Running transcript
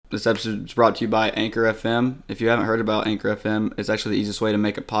This episode is brought to you by Anchor FM. If you haven't heard about Anchor FM, it's actually the easiest way to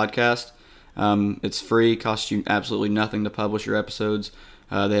make a podcast. It's free, costs you absolutely nothing to publish your episodes.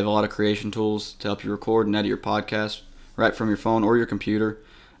 They have a lot of creation tools to help you record and edit your podcast right from your phone or your computer.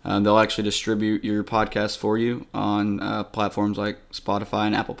 They'll actually distribute your podcast for you on platforms like Spotify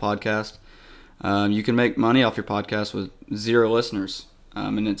and Apple Podcast. You can make money off your podcast with 0 listeners.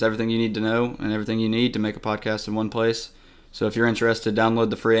 And it's everything you need to know and everything you need to make a podcast in one place. So if you're interested, download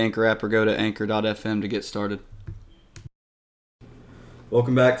the free Anchor app or go to anchor.fm to get started.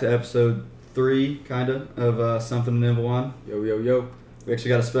 Welcome back to episode 3, of Something to Nibble On. Yo, yo, yo. We actually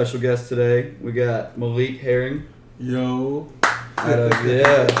got a special guest today. We got Malik Herring. Yo. Out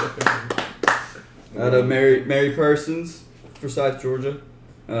of Mary Persons, Forsyth, Georgia.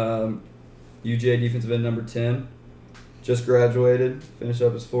 UGA defensive end number 10. Just graduated, finished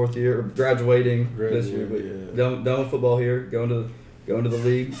up his 4th year, or graduating this year, but done with football here, going to the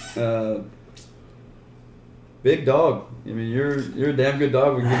league. Big dog. I mean, you're a damn good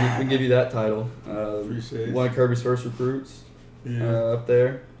dog. We can give you that title. Appreciate it. One of Kirby's first recruits up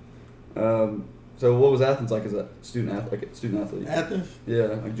there. So what was Athens like as a student athlete? Athens? Yeah,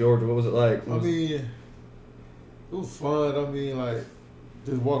 like Georgia. What was it like? I mean, it was fun. I mean, like,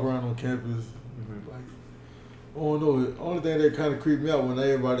 just walk around on campus. Like, I don't know. The only thing that kind of creeped me out when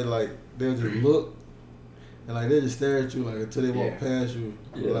everybody, like, they'll just look and, like, they just stare at you, like, until they walk past you.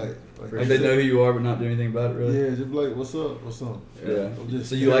 Yeah. Like they know who you are but not do anything about it, really? Yeah, just be like, what's up? What's up? Yeah. Just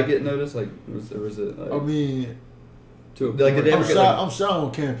So you like getting noticed? Like, was it like... I mean, like, did they ever I'm shy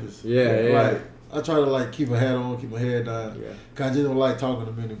on campus. Yeah. Like, I try to, like, keep a hat on, keep my head down. Yeah. Cause I just don't like talking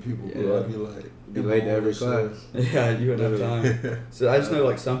to many people. Yeah. But I'd be like... Be late to every class. Yeah, you wouldn't have time. So I just know,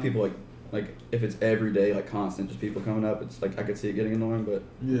 like, some people, like if it's every day, like, constant, just people coming up, it's like I could see it getting annoying, but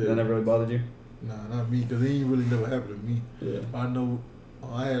that never really bothered you? Nah, not me, because it ain't really never happened to me. Yeah. I know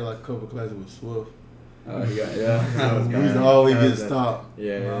I had, like, a couple classes with Swift. We used to always get stopped.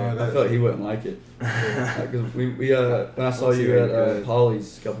 Yeah. I felt like he wouldn't like it. Because we when I saw you at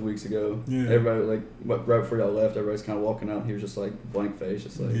Polly's a couple weeks ago, everybody, like, right before y'all left, everybody's kind of walking out, and he was just, like, blank face,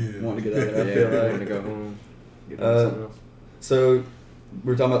 just, like, wanting to get out of there. I feel like. Wanting to go home. So,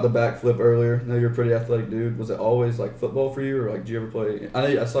 we were talking about the backflip earlier. I know you're a pretty athletic dude. Was it always, like, football for you, or, like, did you ever play?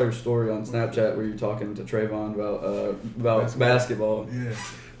 I saw your story on Snapchat where you were talking to Trayvon about basketball. Yeah.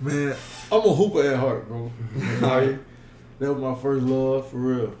 Man, I'm a hooper at heart, bro. Are you? That was my first love, for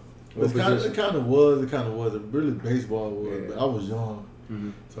real. It kind of was. It really baseball was, but I was young. Mm-hmm.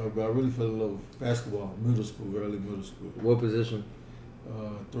 So, but I really fell in love with basketball, early middle school. What position?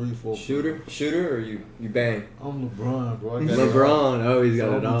 3, 4. Shooter, or you bang? I'm LeBron, bro. LeBron, he's got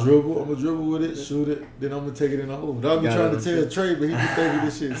it on. I'm gonna dribble with it, shoot it, then I'm gonna take it in the hole. I'll be trying to tell Trey, but he be thinking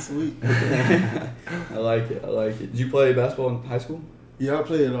this shit sweet. I like it. Did you play basketball in high school? Yeah, I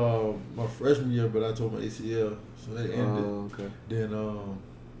played my freshman year, but I tore my ACL, so that ended. Oh, okay. Then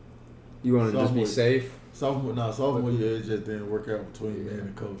you want to just be safe? Sophomore year it just didn't work out between me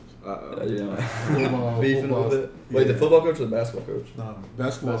and the coach. Beefing a little bit. Wait, the football coach or the basketball coach? No,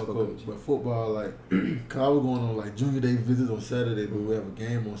 basketball coach, but football, like, cause I was going on, like, junior day visits on Saturday, but we have a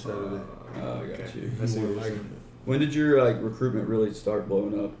game on Saturday. I got you. That's what When did your, like, recruitment really start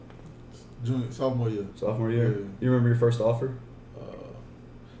blowing up? Sophomore year. Sophomore year? Yeah. You remember your first offer?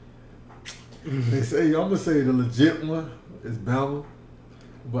 They say, I'm gonna say the legit one is Bama,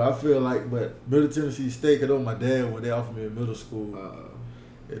 but I feel like, Middle Tennessee State, I know my dad, when they offered me in middle school,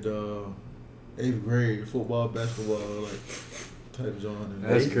 at 8th grade, football, basketball, like, type John.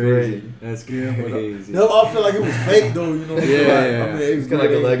 That's crazy. That's crazy. No, I feel like it was fake though, you know. Yeah. I mean, it's kind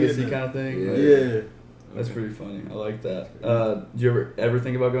of like a legacy kind of thing. Yeah. That's pretty funny. I like that. Did you ever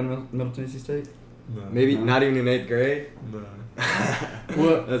think about going to Middle Tennessee State? No. Maybe not even in 8th grade? No.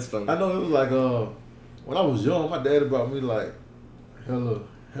 Well, that's funny. I know it was like when I was young, my dad brought me like hella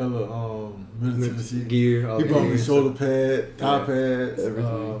Middle Tennessee gear. He brought me shoulder pad, thigh pads,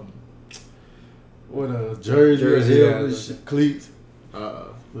 jersey, helmet, cleats. I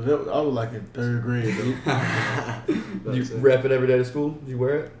was like in 3rd grade though. Did you rep it every day to school? Did you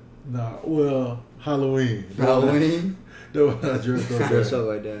wear it? Nah, well, Halloween. Halloween? No, I dressed up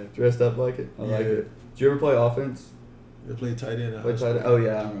like that. Dressed up like it? I like it. Did you ever play offense? I played tight end. Oh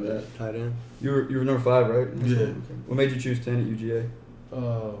yeah, I remember that. Tight end. You were number 5, right? Yeah. Okay. What made you choose 10 at UGA?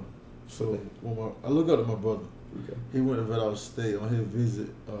 So when I look up to my brother. Okay. He went to Valdosta State. On his visit,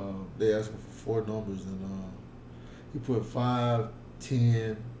 they asked him for 4 numbers, and he put 5,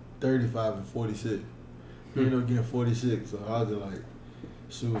 10, 35, and 46. He ended up getting 46. So I was just like,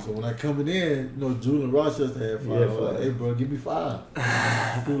 shoot. So when I coming in, Julian Rochester had 5. I was like, hey bro, give me 5.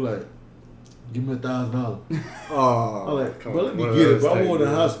 He was like, Give me $1,000. Oh, I'm like, come bro, on, let me one of get it, those bro. I things, wore it in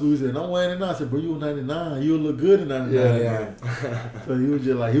man. high school. He said, I'm wearing it now. I said, bro, you 99. You look good in 99. Yeah. So he was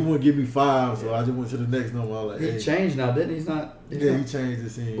just like, he wouldn't give me 5, so I just went to the next number. I was like, He hey. changed now, didn't he? He's not. Yeah, he changed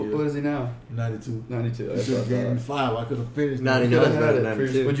his senior What year. is he now? 92. 92. He That's should what have I gave me thought. 5. I could have finished. 99. You could have better had than it.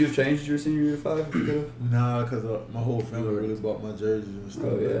 92. Would you have changed your senior year to 5? If you could have? Nah, because my whole family really bought my jerseys and stuff. Oh,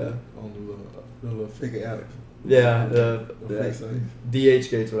 like yeah. that on the little fake Alex. Yeah, The the fake size.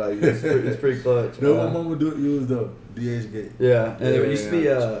 DH gate's what I use. It's pretty clutch. No, my mama use the DH gate. Yeah, and it used to be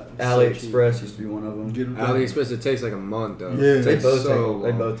Yeah. AliExpress used to be one of them. Get them AliExpress, it takes like a month though. Yeah. It They takes both so take. They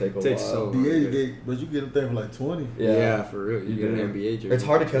long. both take a It takes while. so long. DH gate, but you get them thing for like 20. Yeah, for real. You get an do. NBA jersey. It's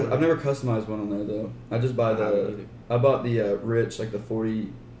hard to custom. I've never customized one on there though. I just buy I haven't the. either. I bought the Rich like the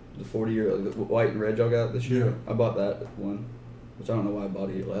 40 year like the white and red y'all got this year. Yeah. I bought that one, which I don't know why I bought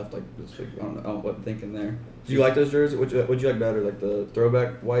it left. Like it's like I don't know what I'm thinking there. Do you like those jerseys? Would you like better, like the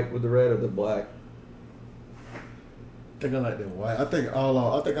throwback white with the red or the black? I think I like that white. I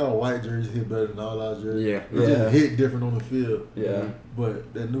think our white jerseys hit better than all our jerseys. Yeah. It Yeah. just hit different on the field. Yeah.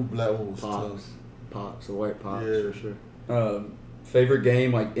 But that new black one was Pops. tough. Pops, the white pops Yeah. for sure. Favorite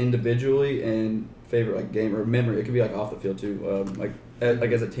game like individually and favorite like game or memory. It could be like off the field too. Like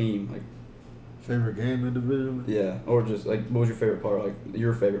as a team. Like Favorite game individually? yeah, or just like what was your favorite part? Like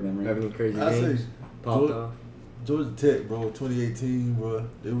your favorite memory. Having crazy I say games. Popped Georgia, off. Georgia Tech, bro, 2018, bro.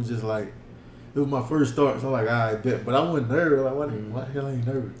 It was just like, it was my first start, so I'm like, I bet. But I wasn't nervous. Like, why the hell I ain't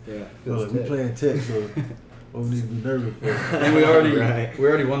nervous? Yeah. But, like, we Tech. playing Tech, so what we need to be nervous for? And we already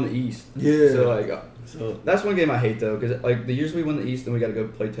Right. won the East. Yeah. So like So that's one game I hate though, because like the years we won the East, then we got to go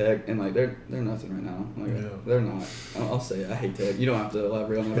play Tech, and like they're nothing right now. Like Yeah. they're not. I'll say it. I hate Tech. You don't have to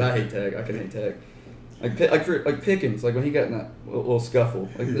elaborate on that, but I hate Tech. I can hate Tech. Like for Pickens, like when he got in that little scuffle,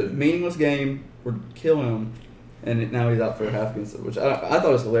 like the Yeah. meaningless game, we're killing him, and now he's out for a half against it, which I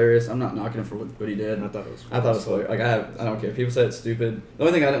thought was hilarious. I'm not knocking him for what he did. I thought it was. I thought it was hilarious. Like I don't care. People said it's stupid. The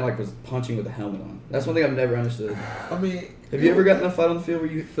only thing I didn't like was punching with the helmet on. That's one thing I've never understood. I mean, Have you ever gotten in a fight on the field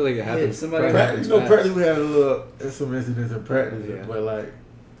where you I feel like it hit happens. somebody? Right. practice, you know, Fast. practice we had some incidents in practice, Yeah. but like,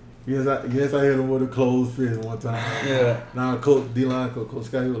 yes, I hit him with a closed fist one time. Yeah. Now Coach D-line, Coach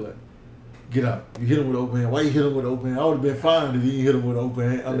Scott, he was like, "Get out! You hit him with an open hand. Why you hit him with an open hand? I would have been fine if you didn't hit him with an open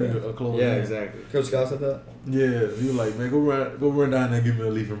hand. I mean, Yeah. a closed Yeah, hand." exactly. Coach Scott said that. Yeah, he was like, "Man, go run down there, and give me a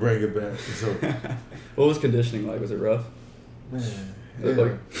leaf and bring it back." So, What was conditioning like? Was it rough? man, Like-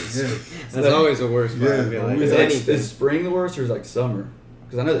 yeah. That's that- always the worst part. Yeah, I feel like. we- Is, It's like, anything. is spring the worst or is like summer?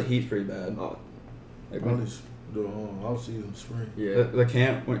 Because I know the heat's pretty bad. Oh, Like, Probably the off season spring. yeah. the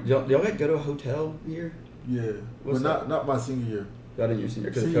camp. Y'all got to go to a hotel here? Yeah, What's but not my senior year. Y'all didn't your senior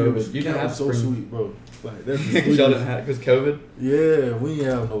because of Senior COVID. You didn't have so spring. sweet, bro. Like that's the Because y'all sweetest- didn't have because COVID. Yeah, we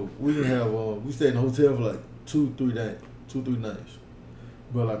didn't have. We stayed in the hotel for like 2-3 nights.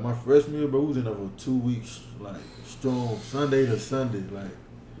 But like my freshman year, bro, we was in there for 2 weeks, like strong, Sunday to Sunday, like.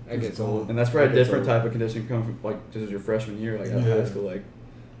 That gets old. And that's probably a That gets different old. type of conditioning coming from like just your freshman year, like out of Yeah. high school. Like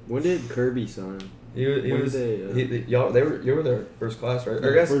When did Kirby sign? he When was. did they, You were their first class, right? Or I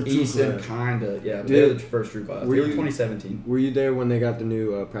Yeah, guess first true Easton class. kinda, yeah. But Did- they were the first true class. were They were you- 2017. Were you there when they got the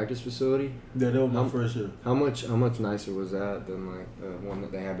new practice facility? Yeah, that was my Um, first year. How much nicer was that than like the one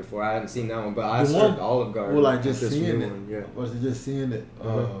that they had before? I hadn't seen that one, but I The saw one- Olive Garden. Well, like just this seeing new it. one, yeah. Was it just seeing it?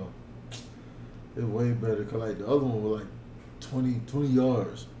 Uh-huh. It's way better. Cause like the other one was like 20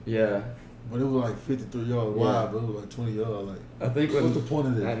 yards, Yeah, but it was like 53 yards Yeah. wide, but it was like 20 yards. Like, I think what's when the point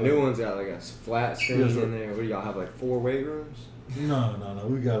of this? That bro? new one's got like a flat screen Yes, sir. in there. What do y'all have, like 4 weight rooms? No.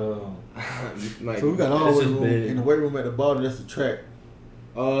 We got Like, so we got all It's the just room big. in the weight room at the bottom. That's the track.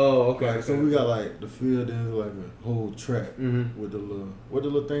 Oh, okay. Like, so we got like the field and like a whole track Mm-hmm. with the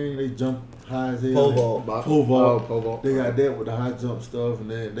little thing they jump high as hell. pole vault. Pole vault. Oh, pole vault. They got that with the high jump stuff,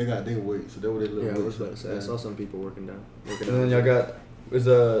 and then they got their weight, so that what they look. Yeah, I was about to say. I saw some people working down. And then y'all got was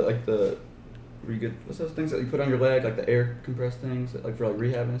like the where you get what's those things that you put on your leg, like the air compressed things, like for like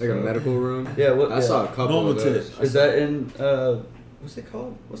rehab and like a stuff. medical room. Yeah, what? I yeah. saw a couple Normal of those. test. Is that in what's it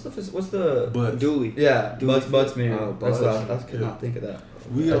called? What's the But Dooley. yeah Butts Mirror. Oh, That's what I Butts. could not think of that.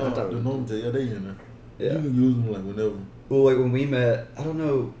 we I the thought it was- normal test, yeah, they in there. Yeah. You can use them like whenever. Well, like when we met, I don't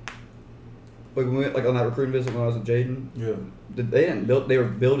know. Like when we went, like on that recruiting visit when I was with Jaden, Yeah, they didn't build. They were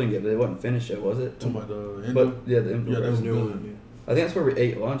building it, but they wasn't finished yet, was it? talking about the But indoor. yeah, the indoor. Yeah, that was new good. one. I think that's where we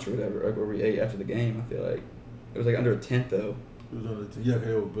ate lunch or whatever, like where we ate after the game. I feel like it was like under a tent though. It was on the yeah, 'cause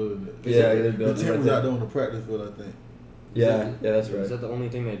they were building it. Yeah, they the built it tent right was there. out there on the practice field, I think. Yeah, yeah, that's Is right. that the only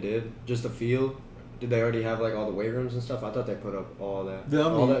thing they did? Just the field? Did they already have like all the weight rooms and stuff? I thought they put up all that. Yeah, I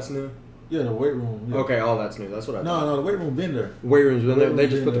all mean- that's new. Yeah, the weight room. Yeah. Okay, all that's new. That's what I thought. No, the weight room been there. Weight rooms been there. Weight They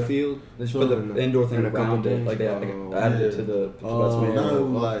room's just been put the there. field. They just So- put the indoor thing And a couple around it, things. like they Oh, added it to the Yeah. Butts Mirror. Now it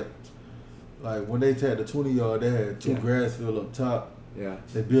was like like when they had the 20-yard, they had two Yeah. grass field up top. Yeah.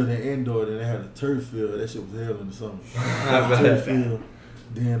 They built an indoor, then they had a turf field. That shit was hell in the summer. I Turf bet. field.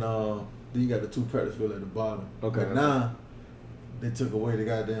 Then you got the two practice field at the bottom. Okay. But now they took away the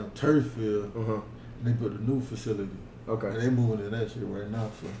goddamn turf field Uh huh. and they built a new facility. Okay. And they moving in that shit right now.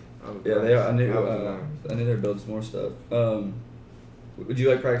 So Yeah, they are. I knew. That was nice. I knew they're building some more stuff. Would you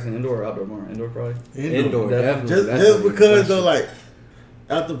like practicing indoor or outdoor more? Indoor, probably. Indoor, Definitely. definitely. Just, That's just the because question. though, like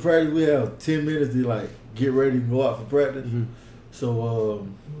after practice we have 10 minutes to like get ready and go out for practice. Mhm. So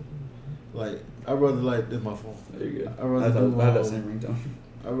like I rather like this my phone. There you go. I'd rather I have that do, same ringtone.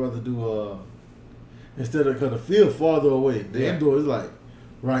 I'd rather do instead of cause the field farther away. The Yeah. indoor is like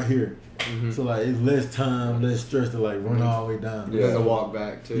right here. Mhm. So like it's less time, less stress to like run all the way down. You have Yeah. to walk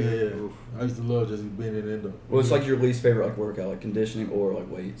back too. Yeah. Oof. I used to love just being in the indoor. What's like your least favorite like workout, like conditioning or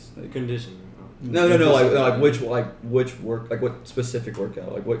like weights? Like, Conditioning. no, which work, like what specific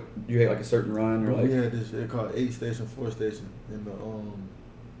workout, like what you hate, like a certain run or Bro, like. we had this shit called 8 station, 4 station in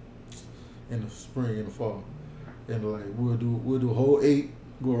the spring, in the fall, and like we'll do whole 8,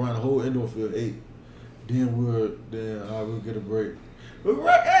 go around the whole indoor field 8, then we'll get a break. But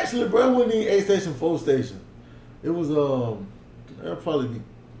actually, bro, it wasn't even 8 station, 4 station. It was it'll probably be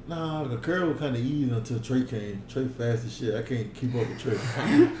the curve was kind of easy until Trey came. Trey fast as shit. I can't keep up with Trey.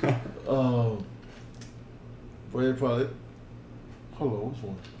 But it probably hold on, which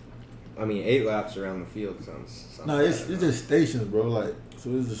one? I mean, 8 laps around the field sounds No, it's just stations, bro. Like, so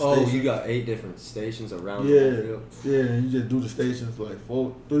it's the Oh, station. you got 8 different stations around the Yeah, field. yeah. And you just do the stations like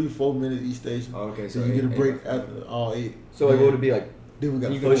 4 minutes each station. Oh, okay, So so you get a 8 break laps. after all 8. So like, what would it be like? Then we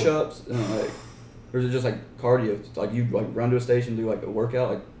got You 4. push ups, like, or is it just like cardio? Like you like run to a station, do like a workout,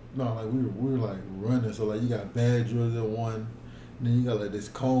 like. No, like we were like running. So like you got bad drills at one, and then you got like this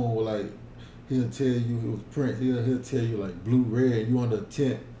cone where like he'll tell you it was Prince. He'll tell you like blue red. You under a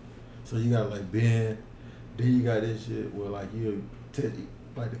tent, so you got like bend. Then you got this shit where like you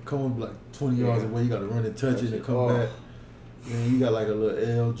like the cone be like 20 yards Yeah. away. You got to run and touch it and come Oh. back. Then you got like a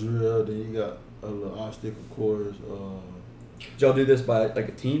little L drill. Then you got a little obstacle course. Did y'all do this by like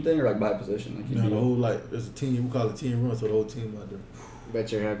a team thing or like by position? Like you You know, do- the whole like there's a team. We call it team run. So the whole team out there. Bet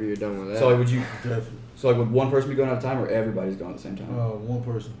you're happy you're done with that. So like, would you? Definitely. So like, would one person be going out of time or everybody's going at the same time? One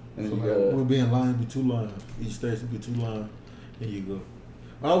person. And So then like, you gotta- we'll be in line, be 2 lines. Each station be 2 lines. There you go.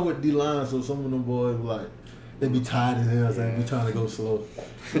 I was with D line, so some of them boys were like, they be tired as hell, so they be trying to go slow.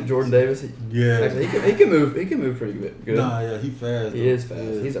 Jordan Davis. Yeah. Actually, he can move. He can move pretty good. Nah, yeah, he fast. He though. is fast.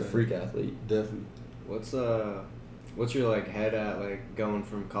 Yeah, He's a man. freak athlete. Definitely. What's your like head at like going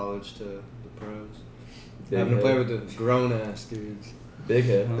from college to the pros? Big Having to head. play with the grown ass dudes. Big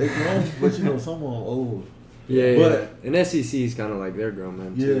head, huh? They grown, but you know, some of them old. Yeah, But- yeah. And SEC is kind of like they're grown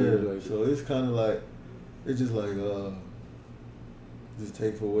men too. Yeah, Like, so it's kind of like, it's just like, just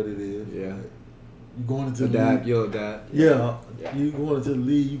take for what it is. Yeah. Like, you going into the adapt, league. you'll adapt. Yeah, Yeah. you going into the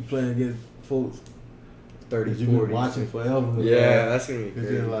league, you playing against folks 30, that you've been 40. watching forever. Yeah, that's gonna be It's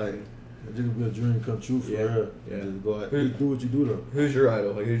crazy. just like, it's just be a dream come true for Yeah, real. yeah. Just go out, Who- just do what you do though. Who's your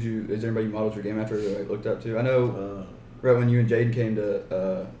idol? Like, is there anybody you modeled your game after or like, looked up to? I know Uh, right when you and Jaden came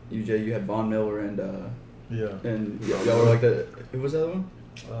to UJ, you had Von Miller and yeah. y'all were like the who was that one?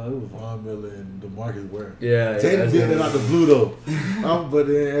 It was Von Miller and DeMarcus Ware. Yeah, Tatum that's did it. that out the blue though. But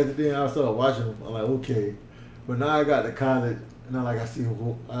then I started watching him. I'm like, okay. But now I got to college, and I see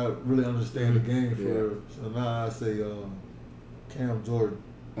who I really understand the game for. Yeah. So now I say Cam Jordan.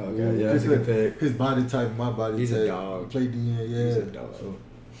 Oh, okay, yeah, that's a good pick. His body type, my body He's a type. dog. Play DN, yeah. He's a dog. So,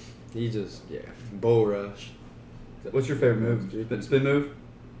 He just bull rush. What's your favorite move? Spin move?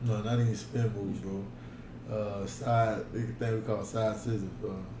 no, not even spin moves, bro. Side, the thing we call side scissors.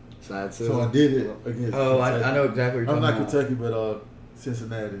 Side So I did it against. Oh, Kentucky. I know exactly what you're I'm talking not about. Kentucky, but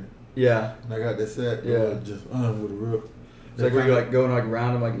Cincinnati. Yeah. And I got that set. Yeah. Just with a rip. It's like where you're like going like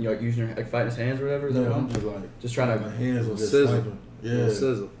around him, like you're like using your like fighting his hands or whatever. Is that Yeah, what I'm I'm just like just trying to my hands are just Sizzle. sniping. Yeah. Little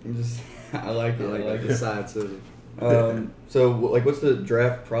sizzle. I'm just I like I it. like, I like the it. side sizzle. So like, what's the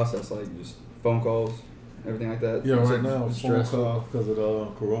draft process like? Just phone calls, everything like that. Yeah, It's, right like, now phone stressful. call because of the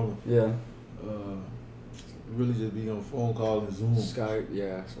Corona. Yeah. Really just be on phone call and Zoom. Skype,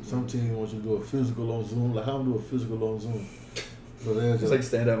 yeah. Some team wants you to do a physical on Zoom. Like how I'm do a physical on Zoom. So they're Just just like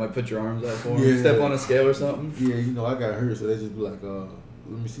stand up, like put your arms out for him. Yeah. Step on a scale or something. yeah, you know I got hurt, so they just be like, let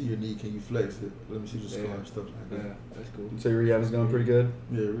me see your knee. Can you flex it? Let me see the scar Yeah. and stuff like Yeah, that. that's cool. So your rehab is going pretty good.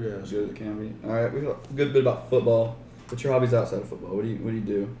 Yeah, yeah. As good as it can be. All right, we got a good bit about football. What's your hobbies outside of football? What do you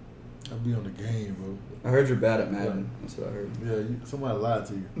do? I be on the game, bro. I heard you're bad at Madden. That's what I heard. Yeah, somebody lied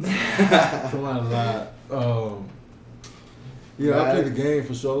to you. Somebody lied. Yeah, I play the game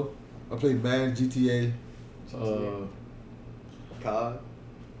for sure. I play Madden, GTA. COD.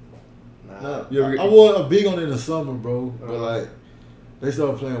 Nah. You ever- I was big on it in the summer, bro. But Uh-huh. like, they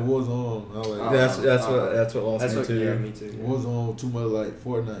started playing Warzone. I was like, That's what lost me too. Yeah, me too. Yeah. Warzone too much like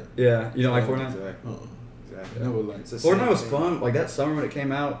Fortnite. Yeah, you don't like Fortnite? Exactly. Exactly. Never like. It's the same Fortnite was thing. fun. Like that summer when it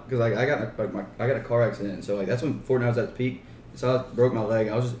came out, because like I got I got a car accident, so like that's when Fortnite was at its peak. So I broke my leg.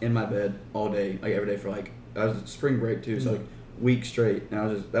 I was just in my bed all day, like every day for like I was spring break too, so like weeks straight, and I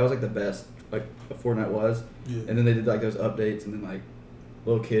was just that was like the best like Fortnite was. Yeah. And then they did like those updates, and then like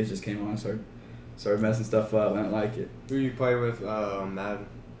little kids just came on and started messing stuff up. I didn't like it. Who you play with, Madden?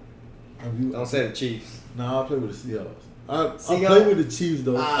 Don't say the Chiefs. Nah, I play with the Seahawks. I Seahawks? play with the Chiefs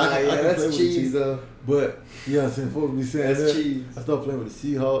though. Ah, I yeah, can that's play with the Chiefs Chiefs. though. But yeah, since folks be saying That's that, Chiefs. I started playing with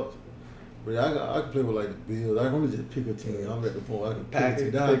the Seahawks. But yeah, I can play with like the Bills. I can only just pick a team. I'm at the point where I can pick a Packers,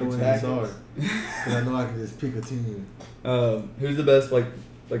 team. Now I know Packers. I'm sorry. Because I know I can just pick a team. Who's the best like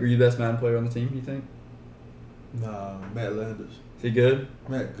are you the best Madden player on the team? You think? Nah, Matt Landers. Is he good?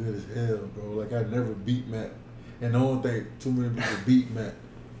 Matt good as hell, bro. Like I never beat Matt. And I don't think too many people beat Matt.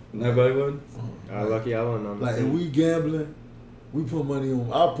 Nobody would. Lucky I wasn't on the Like if team. we gambling, we put money on.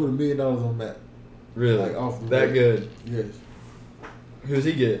 I'll put $1 million on Matt. Really? Like off the that rip. good? Yes. Who's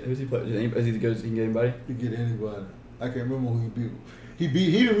he get? Who's he play? Is he as good as he can get anybody? He get anybody. I can't remember who he beat. He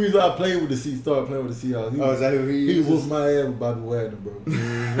the reason I played with the started playing with the Seahawks. Oh, is that who he He uses? whooped my ass with Bobby Wagner,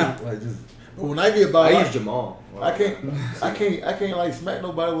 bro. Like just. But when I get Bobby, I use Jamal. I can't like smack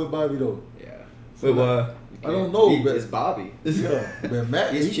nobody with Bobby though. Yeah. But why? I don't know, but It's Bobby. yeah, but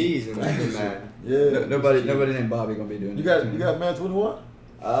Matt, He's he- cheese and he's mad. Yeah. Nobody named Bobby gonna be doing You it. got Matt 21.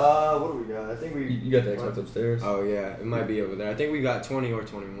 What do we got? I think we. You got the Xbox upstairs. Oh yeah, it might be over there. I think we got 20 or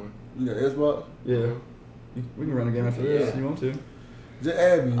 21. You got Xbox. Yeah. We can run a game after this Yeah. if you want to. Just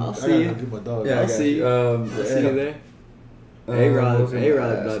add me. I'll I see gotta you. go get my dog. Yeah, I I'll got see you. you. Yeah. See you there. what was A-Rod's I gonna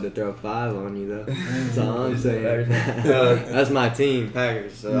about ask? to throw 5 on you though. That's all I'm He's saying. Packers. That's my team,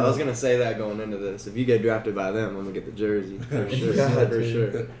 Packers. So I was gonna say that going into this. If you get drafted by them, I'm gonna get the jersey for sure. God, for dude.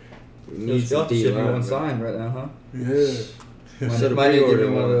 sure. We You'll need still some have to ship me D-line, one bro. signed right now, huh? Yeah. Might Should've need to give me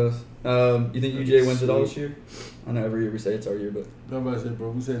pre-ordered one of one. those. You think UJ wins it all this year? I know every year we say it's our year, but Nobody said, bro.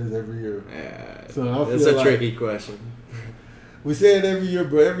 We say this every year. Yeah, So I it's feel a like- tricky question. We say it every year,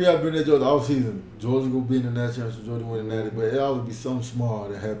 bro. Every year I've been there during the off season. Georgia gonna be in the national championship. Georgia win the natty, but it always be something small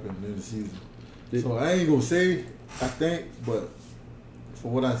that happened in the season. So I ain't gonna say I think, but for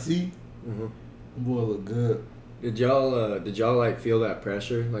what I see, Mm-hmm. the boy look good. Did y'all like feel that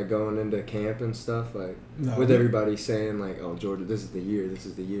pressure like going into camp and stuff like Nah, with we- everybody saying like, oh Georgia, this is the year, this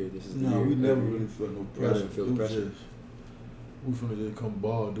is the year, this is the No, year. we never every really year? felt no Y'all pressure. didn't feel the It was pressure? just- we finna just come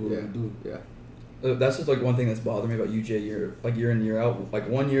ball, do what Yeah, we do. yeah. that's just like one thing that's bothered me about UJ year in year out. Like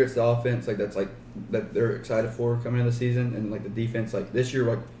 1 year it's the offense like that's like that they're excited for coming into the season, and like the defense like this year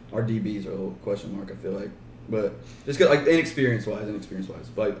like our DBs are a little question mark I feel like, but just good like inexperience wise,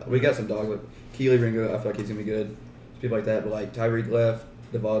 but like we got some dogs like Keely Ringo. I feel like he's gonna be good. People like that, but like Tyreek left,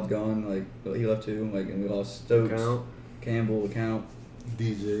 Devon's gone, like he left too, like and we lost Stokes, Count. Campbell, Count,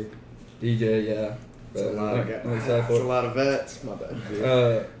 DJ. DJ, yeah. That's a lot of I'm guys. excited for That's it. a lot of vets. My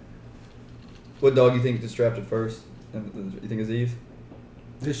bad. What dog you think gets drafted first? And you think Aziz?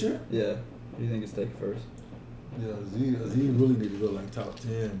 This year? Yeah. Who do you think is taken first? Yeah, Z really need to go like top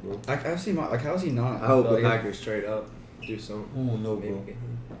 10, bro. I've seen my like. How is he not? I hope feel the like- Packers trade up, do something. I don't know, Maybe bro. get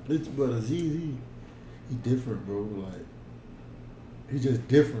him. But Aziz, he different, bro. Like, he just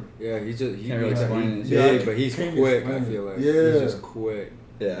different. Yeah, he's just Can't really explain it. he's Yeah, big, I but he's can't quick. I explain feel it. like Yeah. he's just quick.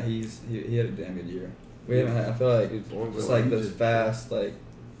 Yeah, he had a damn good year. We haven't. I feel like He's born just for like it. those fast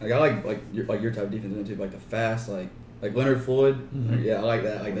I like your type of defense in it too, like the fast like Leonard Floyd. Mhm. Yeah, I like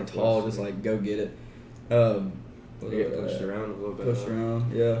that. Like the Leonard tall, Floyd. just like go get it. You get pushed around a little bit. Pushed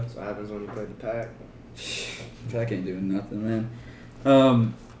around. Yeah. That's what happens when you play the pack. Pack ain't doing nothing,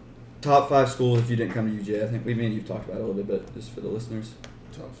 man. Top 5 schools if you didn't come to UJ. I think me and you've talked about it a little bit, but just for the listeners.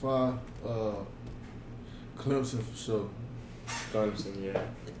 Top 5, Clemson for sure. Clemson, yeah.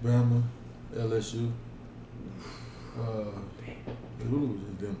 Bama, LSU. Who was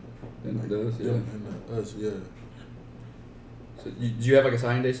it? Them. And those, yeah. Them and us, yeah. So did you have like a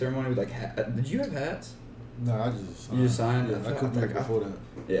signing day ceremony with like did you have hats? Nah, I just signed. You just signed? Yeah, I I feel- couldn't I make think I- before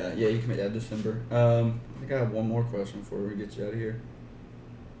that. Yeah, you can make that December. I think I have one more question before we get you out of here.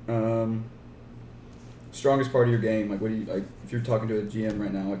 Strongest part of your game, like what do you like if you're talking to a GM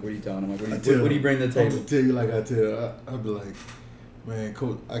right now, like what are you telling him? Like what do you bring to the I'm table? gonna tell you like I tell. I'd be like, man,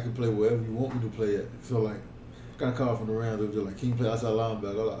 coach, I can play wherever you want me to play at. So like, got a call from the Rams. They were just like, can you play outside linebacker?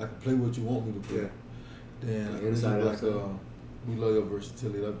 I'm like, I can play what you want me to play. Yeah. Then Like they just inside, be like, outside. we love your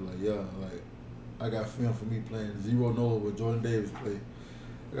versatility. I'd be like, yeah, like I got film for me playing 0 nose where Jordan Davis played.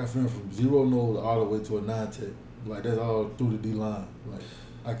 I got film from 0 nose all the way to a 9 tech. Like that's all through the D line. Like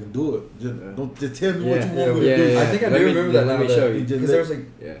I can do it. Just Yeah. don't just tell me Yeah, what you want me to yeah, do. yeah. I think I Let do me- remember that let now. me show you. Because there was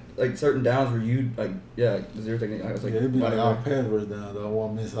Yeah. like certain downs where you like zero technique. I was like, Yeah, it'd be like whatever. our pass rush down though. I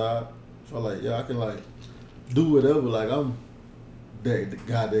want them inside. So like, yeah, I can like do whatever. Like I'm the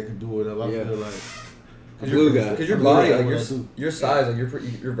guy that can do whatever. I Yeah. feel like A glue guy. Because your I'm body, good at like what I do. your size, like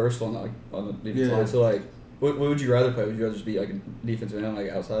you're versatile on the defense Yeah. line. So like, what would you rather play? Would you rather just be like a defensive end, like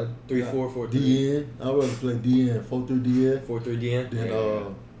outside? 3-4-4-3. DN. I'd rather play DN, 4-3 DN. 4-3 DN. Then Yeah.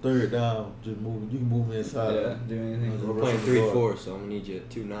 third down, just move. You can move me inside. Yeah, do anything. Uh, We're playing 3-4, so I'm gonna need you at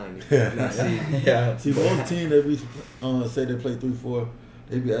 290. Yeah. Yeah. See, most team that we say they play 3-4,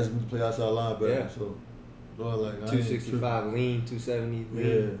 they be asking me to play outside linebacker. Yeah. So, like I ain't 265 lean, 270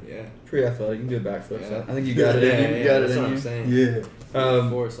 lean. Yeah. Pretty athletic. You can do a backflip. So Yeah. I think you got it in you. You got it that's in what you. I'm saying. tripping. Yeah.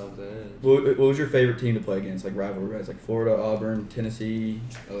 For something. What was your favorite team to play against? Like rivalry guys, like Florida, Auburn, Tennessee.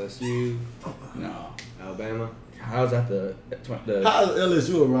 LSU, No. Alabama. How's that the How is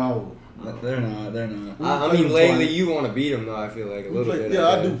LSU a rival? They're not. They're not. I play mean, them lately twice. you want to beat them though. I feel like a We little play- bit. yeah,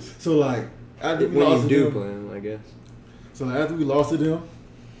 I do. guess. So like, after we When lost you to do them, play them, I guess. so like after we lost to them,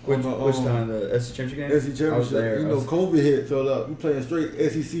 Which on the, which time the SC Championship game? SEC I was championship, there. you I know, was- COVID hit, so like we playing straight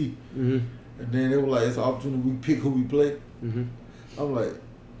SEC, Mm-hmm. and then they were like, it's an opportunity we pick who we play. Mm-hmm. I'm like,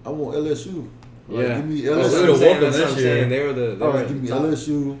 I want LSU. Like, Yeah. give me Oh, That's so what the I'm saying. welcome That's what this I'm year. saying. They were the. They All were right, give the me top.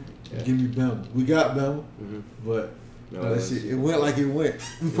 LSU. Yeah. Give me Bama. We got Bama, Mm-hmm. but No, that LSU. shit, it went like it went.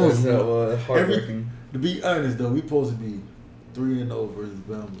 We That's supposed to, heartbreaking. to be honest though, we supposed to be 3-0 versus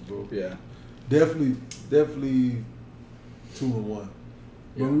Bama, bro. Yeah. Definitely 2-1.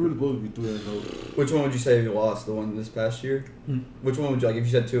 But we really supposed to be 3-0. Which one would you say you lost? The one this past year? Hmm. Which one would you like? If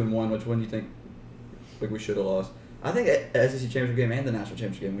you said 2-1, which one do you think like we should have lost? I think SEC championship game and the national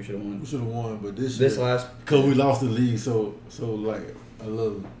championship game we should have won. We should have won, but this This year, last because we lost the league, so like a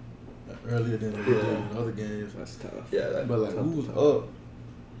little earlier than we did Yeah. in other games. That's tough. yeah that, But like Tough, we was tough. up.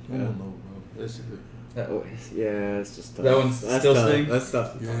 I Yeah. don't know, bro. That shit. that Yeah, it's just tough. That one's That's still tough. sting? That's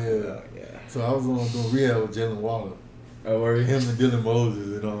tough. to talk Yeah. about, yeah. So I was on doing rehab with Jalen Waller, oh worry. him and Dylan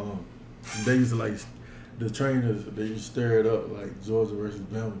Moses, and they used to like the trainers. They used to stir it up like Georgia versus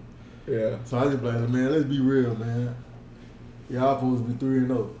Bama. Yeah. So I just like, man, let's be real, man. Y'all supposed to be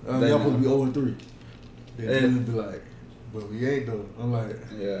 3-0. They Y'all know. supposed to be 0-3. Then And- Dylan be like, but we ain't though. I'm like,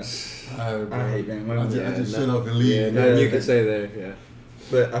 Yeah. all right, bro. I hate Bama. I just, Yeah, I just no- shut up and leave. Yeah, you nothing know? you can say there. Yeah.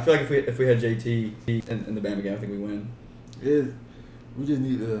 But I feel like if we had JT in the Bama game, I think we win. We just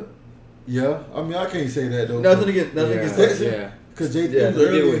need to. Yeah, I mean I can't say that though. Nothing against Stetson? Yeah. Because JT Yeah, was he did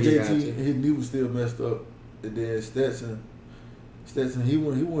earlier. what he had JT to. his knee was still messed up, and then Stetson he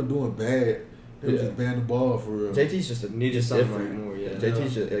wasn't doing bad. They was Yeah. just banning the ball for real. JT's just a Needed just something different. more, yeah.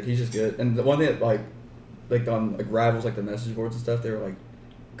 JT's just like he's just good. And the one thing that like on like rivals like the message boards and stuff, they were like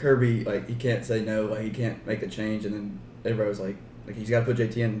Kirby like he can't say no, like he can't make the change, and then everybody was like he's got to put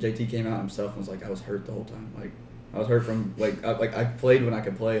JT in. And JT came out himself and was like I was hurt the whole time. Like I was hurt from I played when I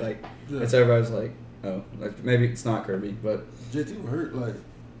could play. Like Yeah. and so everybody was like oh like maybe it's not Kirby, but JT was hurt like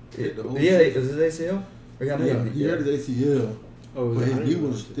the whole yeah, season. is it ACL? Or Yeah, he hurt his ACL, Oh, but I his didn't knee know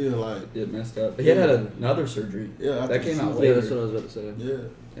was that. still like It messed up. But he had another surgery. yeah. That after came the out season. later. Yeah, that's what I was about to say. Yeah,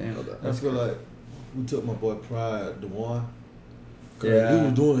 Damn. I That's feel like we took my boy Pride, Dewan. Yeah.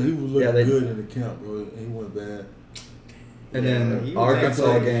 he was looking Yeah, they- good in the camp, bro, and he went bad. And Yeah, then he was Arkansas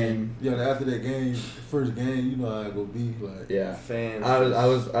after that game. Yeah, and after that game, first game, you know how it go be like. Yeah. Fans. I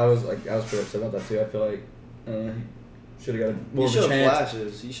was pretty upset about that too. I feel like should have got more He of a showed chance.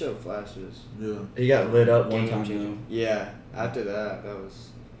 flashes. He showed flashes. Yeah. He got lit up one Game time changer. though. Yeah. After that, that was.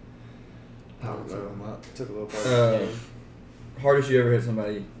 I don't Took know. him out. Took a little part Uh, of the game. Hardest you ever hit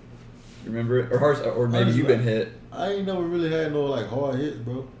somebody? You remember it? Or hardest, or maybe Hardest you've like- been hit. I ain't never really had no like hard hits,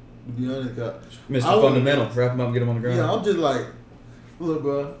 bro. To be honest, Missed I the would- fundamental. Wrap him up and get him on the ground. yeah, I'm just like, look,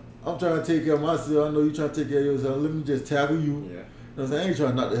 bro. I'm trying to take care of myself. I know you trying to take care of yourself. Let me just tackle you. Yeah. You know what I'm saying? I ain't trying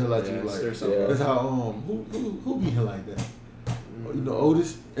to knock the hell out Yeah, you. stir Like something up. that's how who be here like that? You know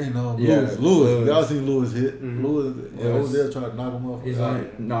Otis and Yeah, Lewis. Lewis. Y'all seen Lewis hit? Mhm. Lewis Lewis. over there trying to knock him off. He's Yeah. only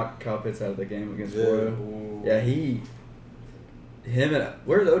knocked Kyle Pitts out of the game against Yeah. Florida. Ooh. Yeah, him and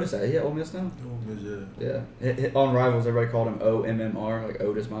where's Otis at? He at Ole Miss now. Oh, man, Yeah, on Rivals, everybody called him OMMR, like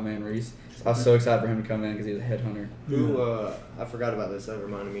Otis, my man Reese. I was so excited for him to come in because he's a headhunter. Who I forgot about this. That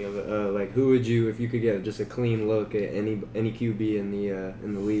reminded me of it. Like, who would you, if you could get just a clean look at any QB in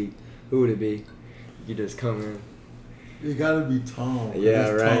the league, who would it be? You just come in. It gotta be Tom. Yeah,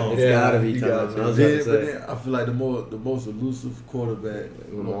 It's right. Tom. It's Yeah, gotta be you Tom. got I was to. about to Then, say but then I feel like the most elusive quarterback,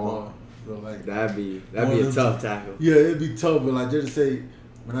 Lamar. So like, that'd be One a of them tough two. tackle. yeah, it'd be tough, but like just to say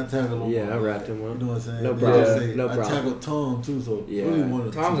When I tackle him, Yeah, I wrapped him up. You know what I'm saying? No Then problem. I say, No I problem. tackled Tom too, so Yeah. really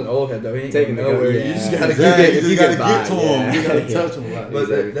wanted Tom's to. an old head though. He ain't Taking going the nowhere. go- You just yeah. gotta Exactly. get. You if you just gotta get get by, to him. You yeah. gotta touch him. Like,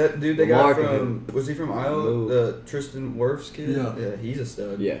 But that dude they got Marketing. from was he from Iowa? Move. The Tristan Wirfs kid. Yeah. he's a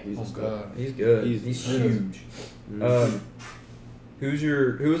stud. Yeah, he's oh a stud. God. He's good. He's- He's yeah. huge. Mhm.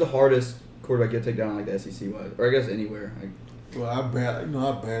 Who was the hardest quarterback you had to take down like the SEC wise, or I guess anywhere? Like, Well, I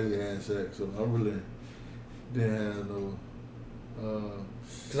barely had sacks, so I really didn't have no.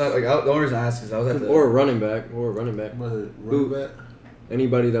 because the only reason I asked is I was at the Or a running back. Running Who- back.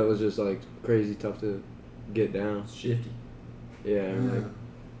 Anybody that was just like crazy tough to get down. shifty. Yeah, Yeah. like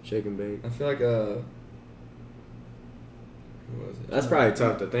shake and bake. I feel like who was it? That's probably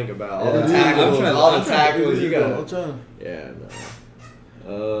tough to think about. All Yeah. the tackles, I'm trying- all I'm the trying to tackles It you is, got. I'm trying. Yeah,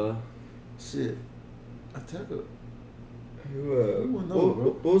 no. Shit. I tackled. Who wouldn't know, bro?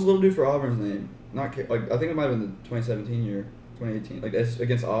 what was the little dude for Auburn's name? Not like I think it might have been the 2017 year, 2018. Like that's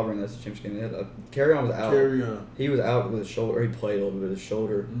against Auburn. That's the championship game. They had Carry On was out. Carry on. He was out with his shoulder. Or he played a little bit with his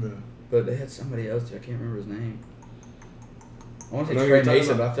shoulder. Yeah. But they had somebody else too. I can't remember his name. I want to I know say you're Trey talking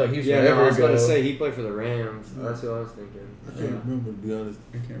Mason, about- but I feel like he was Yeah, no, I was forever about to ago. say he played for the Rams. That's what I was thinking. I can't remember, to be honest.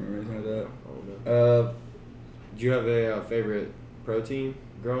 I can't remember anything like that. I don't know. Uh, Do you have a favorite pro team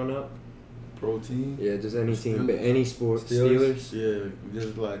growing up? Protein. Yeah, just any team, Steelers. but any sport. Steelers? Steelers. Yeah,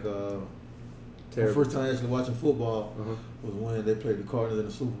 just like my Terrible. first time actually watching football Uh-huh. was when they played the Cardinals in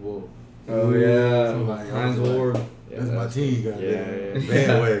the Super Bowl. oh yeah, So, like, I Heinz was like- Ward. Yeah, That's my team, guy. Yeah, yeah.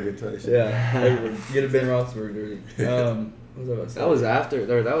 Bandwagon type shit. Yeah, everybody. Get a Ben Roethlisberger jersey. What was I about to say? That was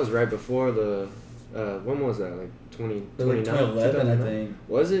after, or that was right before the. When was that? Like 20, 29? 2011, I think.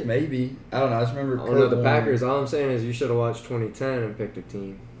 Was it? Maybe. I don't know. I just remember. I don't know. The Kurt Packers. Warner. All I'm saying is you should have watched 2010 and picked a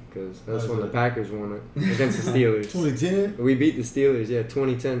team because that's Why when is the that? Packers won it against the Steelers. 2010? We beat the Steelers. Yeah,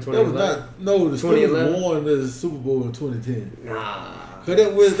 2010, That was 2011. not. No, the 2011? Steelers won the Super Bowl in 2010. Nah. Cause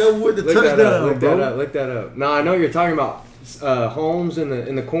that was the Look touchdown, that up. Look bro. that up. Look that up. No, I know you're talking about Holmes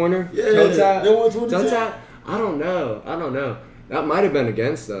in the corner. Yeah, Toe tap. that was 2010. Toe tap. I don't know. That might have been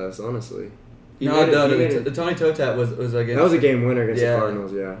against us, honestly. He No, made it- no, he made the it- Tony Toe Tap was against. That was a game winner against Yeah. the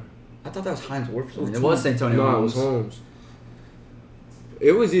Cardinals. Yeah. I thought that was Heinz Ward for some reason. It It was was Santonio No, it Holmes. was Holmes.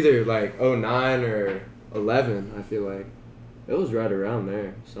 It was either like 09 or 11. I feel like it was right around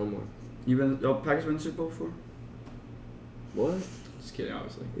there somewhere. You been? Packers been in the Super Bowl before? What? Just kidding,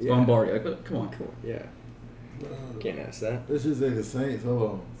 obviously. Yeah. Lombardi. Like, but come on. Come on. Yeah. Can't ask that. Let's just say the Saints. Hold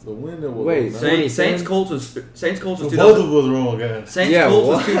on. So when there was Wait, Saints Colts was so 2000. both of us wrong, guys. Saints Yeah, Colts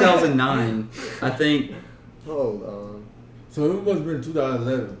was what? 2009. I think. Hold on. So it must have been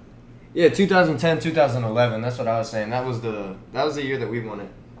 2011. Yeah, 2010, 2011. That's what I was saying. That was the year that we won it.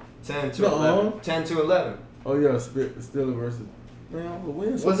 10 to Nuh-uh. 11. 10 to 11. Oh yeah, Steelers versus. Man, we'll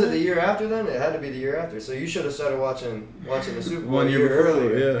win. Was it the year after then? It had to be the year after. So you should have started watching the Super Bowl 1 a year year before,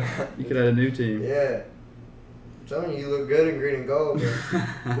 earlier. yeah. You could have had a new team. Yeah. I'm telling you, you look good in green and gold.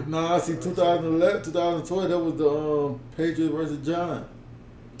 Man. No, I see 2011, 2012. That was the Patriots versus Giants.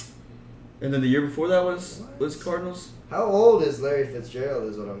 And then the year before that was Cardinals. How old is Larry Fitzgerald?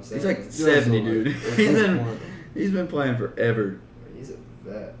 Is what I'm saying. He's like Yeah, 70, so, dude. like, at He's this been point- he's been playing forever. He's a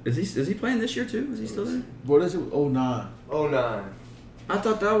vet. Is he playing this year too? Is he still there? Boy, that shit was 09. 09. I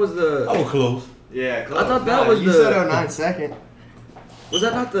thought that was I the. was close. Yeah, I thought that was you the- said 09 second. Was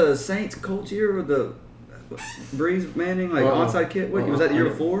that not the Saints Colts year with the Breeze Manning like onside kick? What was that the year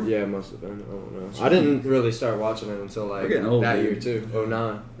before? Yeah, it must have been. I don't know. I didn't really start watching it until like We're getting old, that dude. year too.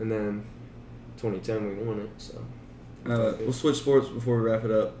 09. And then 2010 we won it. So We'll switch sports before we wrap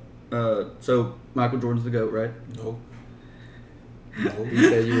it up. So Michael Jordan's the GOAT, right? No. you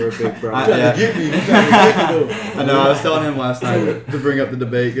said you were a big bro. I- You trying to get me. You trying to get me though. I know. I was telling him last night to bring up the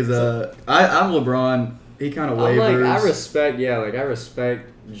debate because I'm LeBron. He kind of I'm wavers. like, I respect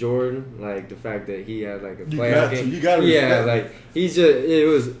Jordan, like the fact that he had like a You playoff got to. game. You gotta yeah, respect like he's just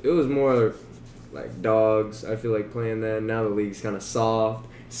it was more like dogs. I feel like playing that. Now the league's kind of soft.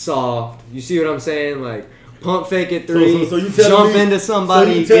 You see what I'm saying? Like pump fake at three, So you telling jump me, into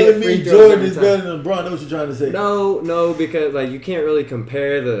somebody, So you telling get free me throws Jordan every is time. better than LeBron? That's what you're trying to say? No, because like you can't really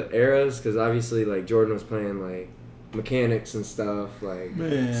compare the eras because obviously like Jordan was playing like mechanics and stuff like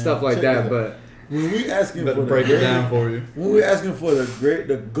Man, stuff like check that. it out. But When we asking Better for break the it down for you. When we asking for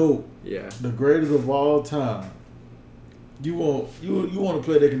the GOAT, yeah, the greatest of all time, you want to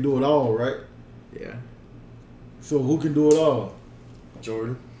play that can do it all, right? yeah, So who can do it all?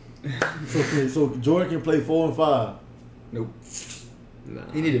 Jordan. So Jordan can play 4 and 5. Nope. Nah,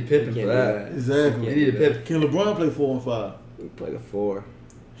 He needed Pippen he for can't do that. Exactly. He needed Pippen. Can LeBron play 4 and 5? We play the 4.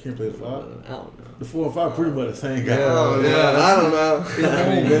 Can't play the 5. I don't know. The 4 and 5 pretty much the same guy. I don't know. Come on,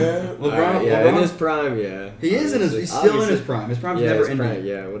 man. LeBron, Yeah, in LeBron- his prime, yeah. He is in his. He's still in his prime. His prime's never his ended. prime,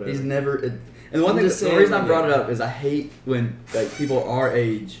 yeah, whatever. He's never. And the one I'm thing, just the saying, reason I brought it yeah. up is I hate when like people our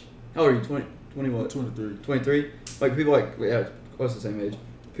age. How old are you? 20 what? 23. 23. Like people like yeah, close to the same age.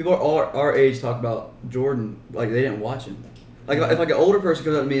 People our age talk about Jordan like they didn't watch him. Like if like an older person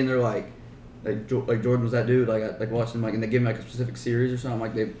comes up to me and they're like Jordan was that dude. Like I watched him like and they give him like a specific series or something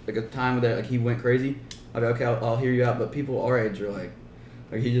like they like a time where like he went crazy. I'd be okay. I'll hear you out. But people our age are like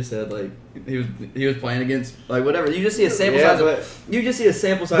he just said like he was playing against like whatever. You just see a sample size. You just see a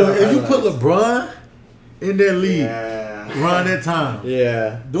sample size. But if you put LeBron in that league Yeah. around that time,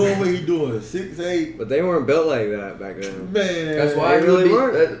 Yeah. doing what he doing, 6'8", But they weren't built like that back then. man. That's why They he would really be.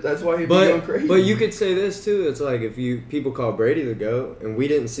 weren't. That's why he'd be going But crazy. but you could say this too. It's like if people call Brady the GOAT, and we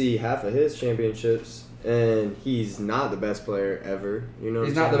didn't see half of his championships, and he's not the best player ever. You know,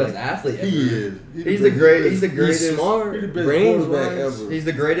 He's what not I'm the best saying? athlete ever. He is. He's the great. He's the He's greatest. smart, He's the best brains quarterback wise. ever. He's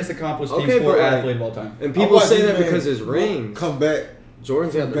the greatest accomplished team Okay, sport but, like, athlete of all time. And I people watched say this that man because his rings. come back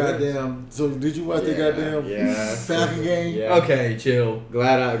Jordan's got from the rings. goddamn. So did you watch the Yeah, goddamn yeah. Falcon game? Yeah. Okay, chill.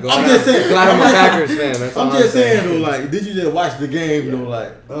 Glad I'm just saying. Glad I'm a I'm Packers fan. That's all I'm just saying though, saying. like, did you just watch the game Yeah. though,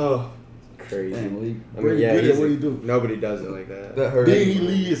 like, Oh, crazy. Damn, Malik. I mean, Brady yeah, good at he's what a- he do. Nobody does it like that. That hurt. then he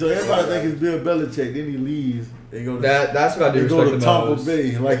leaves, so everybody think it's Bill Belichick. Then he leaves. They go to That's what I do they go respect to the Tampa most.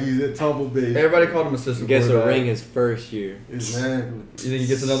 Bay, like he's at Tampa Bay. Everybody called him assistant Gets a quarterback. ring his first year. Exactly. You think he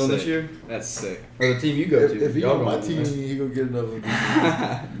gets another one this Sick. year? That's sick. Or the team you go If, to? if he Y'all on my going team, there. he gonna get another one.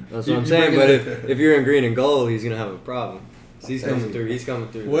 That's You- what I'm you saying. bring But it- if you're in green and gold, he's gonna have a problem. So he's coming through. He's coming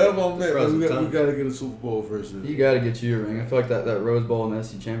through. Wherever I'm at, Frozen we time. gotta get a Super Bowl first. You got to get you a ring. I feel like that Rose Bowl and the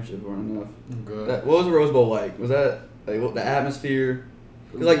SC Championship weren't enough. God. What was the Rose Bowl like? Was that like what, the atmosphere?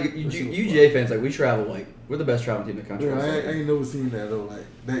 Because like UGA fans, like we travel like we're the best traveling team in the country. Yeah, I ain't never seen that though. Like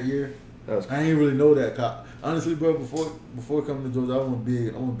that year, That was I ain't really know that. Honestly, bro, before coming to Georgia, I wasn't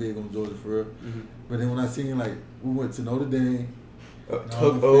big on Georgia for real. Mhm. But then when I seen like we went to Notre Dame,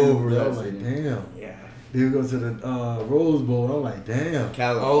 took over I that was like, stadium. damn. Yeah. Then we go to the Rose Bowl. I'm like, damn.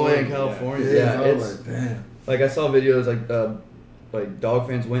 California. All the way in California. Yeah, I it's was like, damn. like I saw videos like dog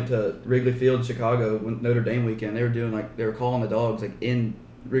fans went to Wrigley Field in Chicago when Notre Dame weekend. They were doing like they were calling the dogs like in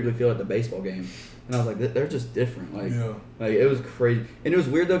Wrigley Field at the baseball game, and I was like they're just different. Like Yeah. like it was crazy, and it was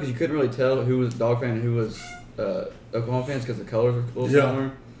weird though because you couldn't really tell who was dog fan and who was Oklahoma fans because the colors were a little Yeah.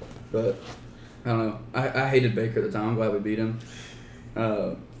 similar. But I don't know. I hated Baker at the time. I'm glad we beat him.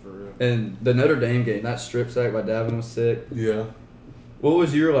 For real. And the Notre Dame game, that strip sack by Davin was sick. Yeah. What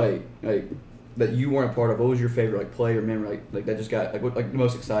was your like that you weren't a part of? What was your favorite like play or memory like that just got like what, like the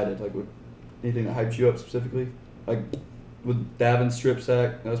most excited like what, anything that hyped you up specifically like with Davin's strip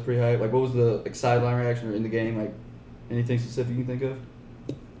sack that was pretty hype. Like what was the like sideline reaction or in the game like anything specific you can think of?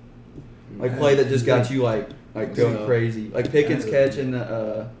 Like play that just got you like going So- city. Like Pickens catch in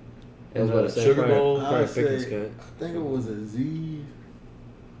the I was about to say, Sugar probably- Bowl. I Probably would Pickens say, cut. I think it was a Z,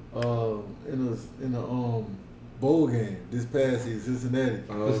 in a bowl game this past season, Cincinnati.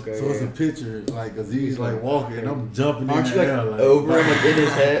 Oh, okay, So it's a yeah. picture like Aziz like walking, and I'm jumping Aren't in you the like air like over him like in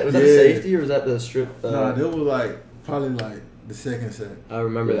his head? Was that the Yeah. safety or was that the strip? Nah, that was like probably like the second set. I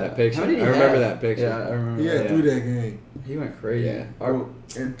remember Yeah. that picture. How I many did he remember have? that picture. Yeah, I remember. He had that. through that game. He went crazy. Yeah. Bro,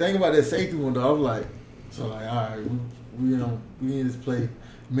 and think about that safety one though. I'm like, so like, all right, we in this play.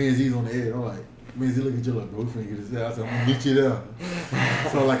 Me and Z's on the edge. I'm like, me and Z look at you like, bro, we finna get this there. I said, I'm gonna get you there.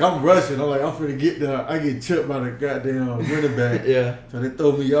 So like, I'm rushing. I'm like, I'm finna get there. I get chipped by the goddamn running back. Yeah. So they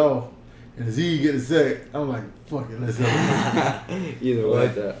throw me off, and Z get a sack. I'm like, fuck it, let's go. Either I way.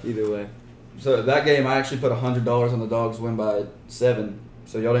 like that. Either way. So that game, I actually put $100 on the dogs win by 7.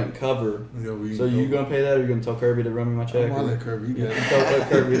 So y'all didn't cover. So you gonna pay that, or you gonna tell Kirby to run me my check? I'm gonna let Kirby. You got it. Tell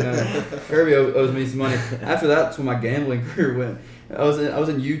Kirby no. Kirby owes me some money. After that's when my gambling career went. I was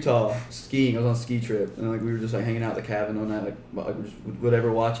in Utah skiing. I was on a ski trip, and like we were just like hanging out at the cabin all night, like just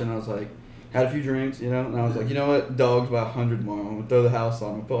whatever watching. I was like, had a few drinks, you know, and I was like, you know what, dogs by 100 tomorrow. I'm gonna throw the house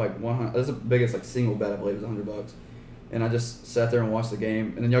on. I put like 100. That's the biggest like single bet I believe was $100. And I just sat there and watched the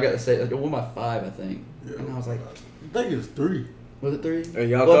game, and then y'all got to say like it won by 5, I think. Yeah. And I was like, I think it was 3. was it 3? And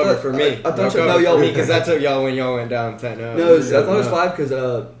y'all Well, I covered thought- for me. I thought y'all no, covered y'all for me because that's what y'all went down 10-0. No, I thought it was 5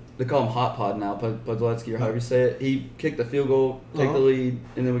 because they call him Hot Pod now, Podoletsky or however you say it. He kicked the field goal, take the lead,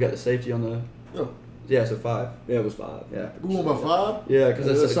 and then we got the safety on the. Yeah. Yeah, so 5. Yeah, it was 5. Yeah. We won by 5. Yeah, It was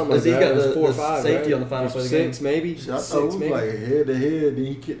because something like he's that. got It was the 4 or 5, safety right? on the final It play was of the game. 6 maybe. Shit, I thought 6 it was maybe. like head to head. Then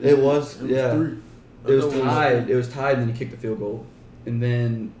he kicked. It was, 3. yeah. I It was thought tied. It was tied, and then he kicked the field goal, and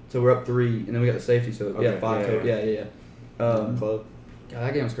then so we're up 3, and then we got the safety. So yeah, Okay, 5. yeah, Yeah. Club. God,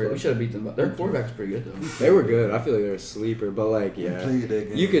 that game was crazy. We should have beat them. But their quarterback was pretty good though. They were good. I feel like they were a sleeper, but like We yeah, played that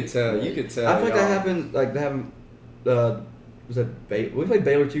game. you could tell. You could tell. I feel like that y'all- happened. Like that happened. Was that we played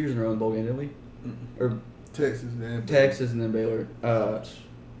Baylor 2 years in a row in the bowl game, didn't we? Or Texas and Texas and then Baylor.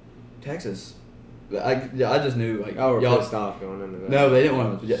 Texas. I just knew like Y'all were y'all. pissed off going into that. No, they didn't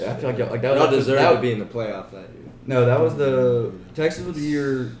want to. Yeah, I feel like y'all like that. Y'all was deserved that, to be in the playoff that year. No, that was the Texas was the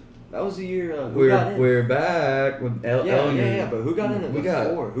year That was the year. Who got in? we're back with yeah. But who got in at We got-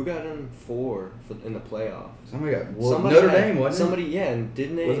 4? Who got in 4 in the playoff? Somebody got Somebody Notre had- Dame, wasn't somebody, yeah, and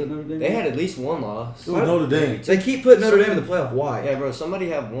didn't they? Was it Notre Dame? They had at least one loss. It was Notre Dame. it? They keep putting Notre Dame in the playoff. Why? Yeah, bro. Somebody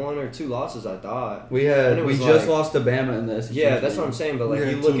had 1 or 2 losses. I thought. We And it we was just like- lost to Bama in the SEC. Yeah, that's what I'm saying. But like, We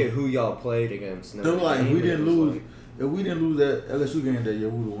you had look 2. at who y'all played against. They were like, Notre if we Dame, didn't it was lose, like- if we didn't lose that LSU game that year,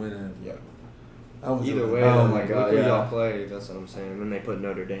 we would have won. yeah. I was Either like, way, Oh though, my like, God, look who yeah. y'all played. That's what I'm saying. Then they put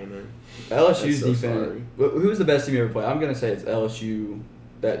Notre Dame in. LSU's That's so defense. sorry. Who's the best team you ever played? I'm gonna say it's LSU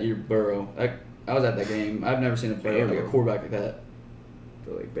that year. Burrow. I was at that game. I've never seen a player like a Bama. quarterback like that. I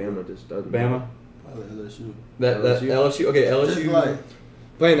feel like Bama just doesn't. Bama. Probably LSU. That LSU? LSU. Okay, Just LSU. like,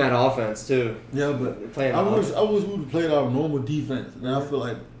 Playing that offense too. yeah, but Playing. I wish offense. we would have played our normal defense, and I feel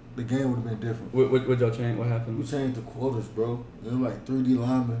like the game would have been different. What y'all change? What We happened? changed the quarters, bro. It was like 3D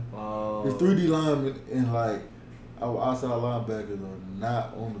linemen. Oh. There's 3D linemen and like our outside linebackers are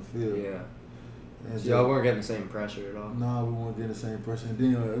not on the field. Yeah. And So y'all weren't getting the same pressure at all. Nah, we weren't getting the same pressure. And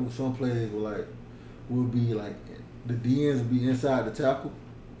then it was some plays were like, we'll be like, the DNs would be inside the tackle,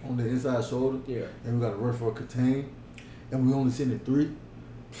 on the inside shoulder, Yeah. and we got to rush for a contain, and we only seen it 3.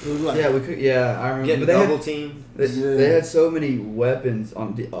 It was like, Yeah, we could. Yeah, I remember. Getting But they double had, team. they had so many weapons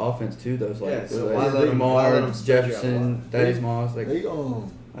on the offense too. Those like Yeah, so like, why let 'em- Lamar, why let 'em spread you out Jefferson, wide? Thaddeus Moss. Like they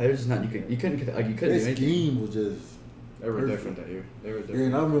there's just not you couldn't like you couldn't their do anything. scheme was just. They were Perfect. different that year. They were Yeah, different.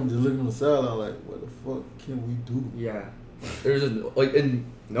 and I remember just looking on the sideline like, what the fuck can we do? Yeah. There was just like and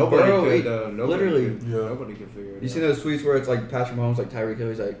Nobody Burrow, could. Nobody literally. Could. Yeah. Nobody could figure it You out. see those tweets where it's like Patrick Mahomes, like Tyreek Hill,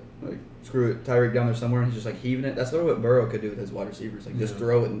 he's like screw it, Tyreek down there somewhere, and he's just like heaving it. That's literally what Burrow could do with his wide receivers. Like just Yeah.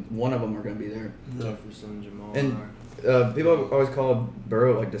 throw it, and one of them are gonna be there. Yeah. Jefferson, Jamal. And people have always called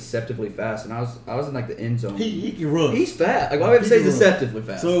Burrow like deceptively fast, and I was in like the end zone. He can run. He's fast. Like why would I He say can run. deceptively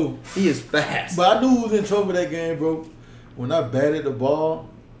fast? So, he is fast. but I knew who was in trouble that game, bro. When I batted the ball,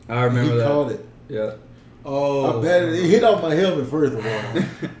 I remember he that. caught it. Yeah. Oh. I batted it. It hit off my helmet first of all.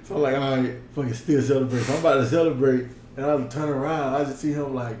 So I'm like, all right, fucking still celebrate. So I'm about to celebrate, and I turn around. I just see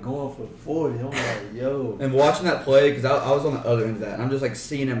him like going for 40. I'm like, yo. And watching that play, because I was on the other end of that, and I'm just like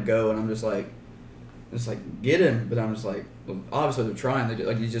seeing him go, and I'm just like get him, but I'm just like, well, obviously they're trying.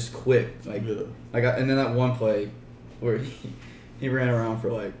 Like he's just quick. Like Yeah. and then that one play where he ran around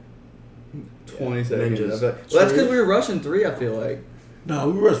for like 20 seconds. Ninjas. I feel like- well, that's because we were rushing 3. I feel like. No,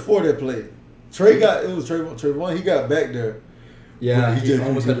 we rushed 4 that play. It was Trayvon. He got back there. Yeah, but he just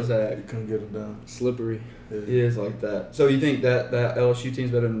almost couldn't had get his him- sack. He couldn't get him down. Slippery. Yeah. He is like that. So you think that LSU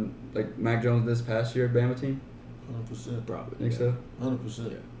team's better than like Mac Jones this past year, Bama team? 100%. Probably. Think so?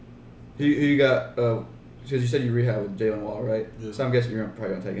 100%. Yeah. Who you got? Because you said you rehab with Jalen Wall, right? Yeah. So I'm guessing you're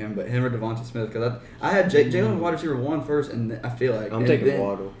probably gonna take him, but him or Devonta Smith? Because I had Jalen wide receiver 1 first, and I feel like I'm and taking then,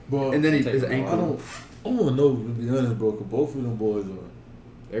 Waddle. But And then I'm his taking ankle. I don't know, to be honest, bro, 'cause both of them boys are.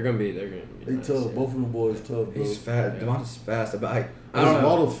 They're gonna be. They nice, tough. yeah. Both of them boys tough, bro. He's fast. Yeah. Devonta's fast, but I I don't know.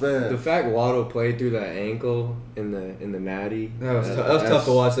 Waddle's fast. The fact Waddle played through that ankle in the natty. That was that's- tough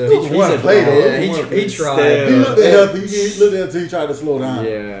to watch. Though. He He, wanted to play, though. yeah, He wanted to he play. tried. Still. He looked at healthy. He looked at until he tried to slow down.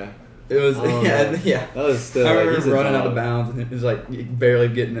 Yeah. It was yeah. That was still. I like, remember he's him a running out dog. of bounds, and it was like barely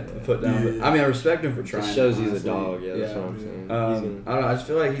getting it foot down. But Yeah. I mean, I respect him for trying. It shows he's a honestly. dog. Yeah, that's what I'm saying. He's I gonna- don't know. I just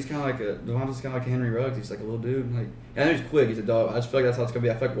feel like he's kind of like Devonta's kind of like Henry Ruggs. He's like a little dude. Like, I know he's quick. He's a dog. I just feel like that's how it's gonna be.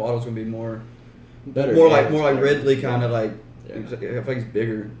 I feel like Waddle's gonna be more better. more hands, like better- Ridley kind of like. Yeah. I feel like he's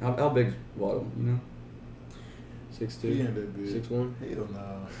bigger. How big is Waddle? You know. 6'2". He ain't that big. 6'1". Hell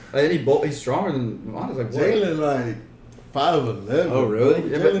nah. And he's stronger than Devonta's. Like what? Jalen like 5'11". Oh, really?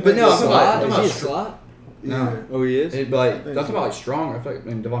 Yeah, Jalen but no, like I'm talking about- Slot? I'm Is he a talking slot? Yeah. No. Oh, he is. But like, I think I'm talking so. about like stronger. I feel like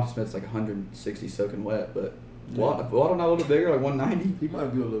Devonta Smith's like 160 soaking wet, but Yeah. Waddle not a little bit bigger, like 190. He might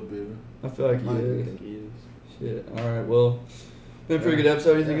be a little bigger. I feel like he Might be. I is. think he is. Shit. All right. Well, been a pretty good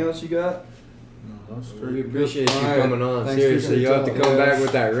episode. Anything else you got? No, I'm straight. We appreciate you All right. coming on. Thanks Seriously, for you have to your come time. back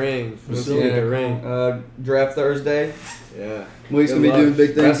with that ring. For Once sure. you get the ring. Draft Thursday. Yeah. Malik's Good gonna be luck. doing big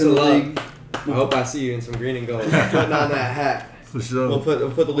things Best in of the luck. league. I hope I see you in some green and gold. Putting on that hat. For sure. We'll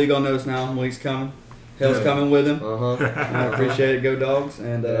put the league on notice now. Malik's coming. Hell's Yeah. coming with him. Uh huh. I appreciate it. Go Dogs.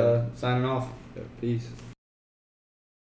 And Yeah. signing off. Peace.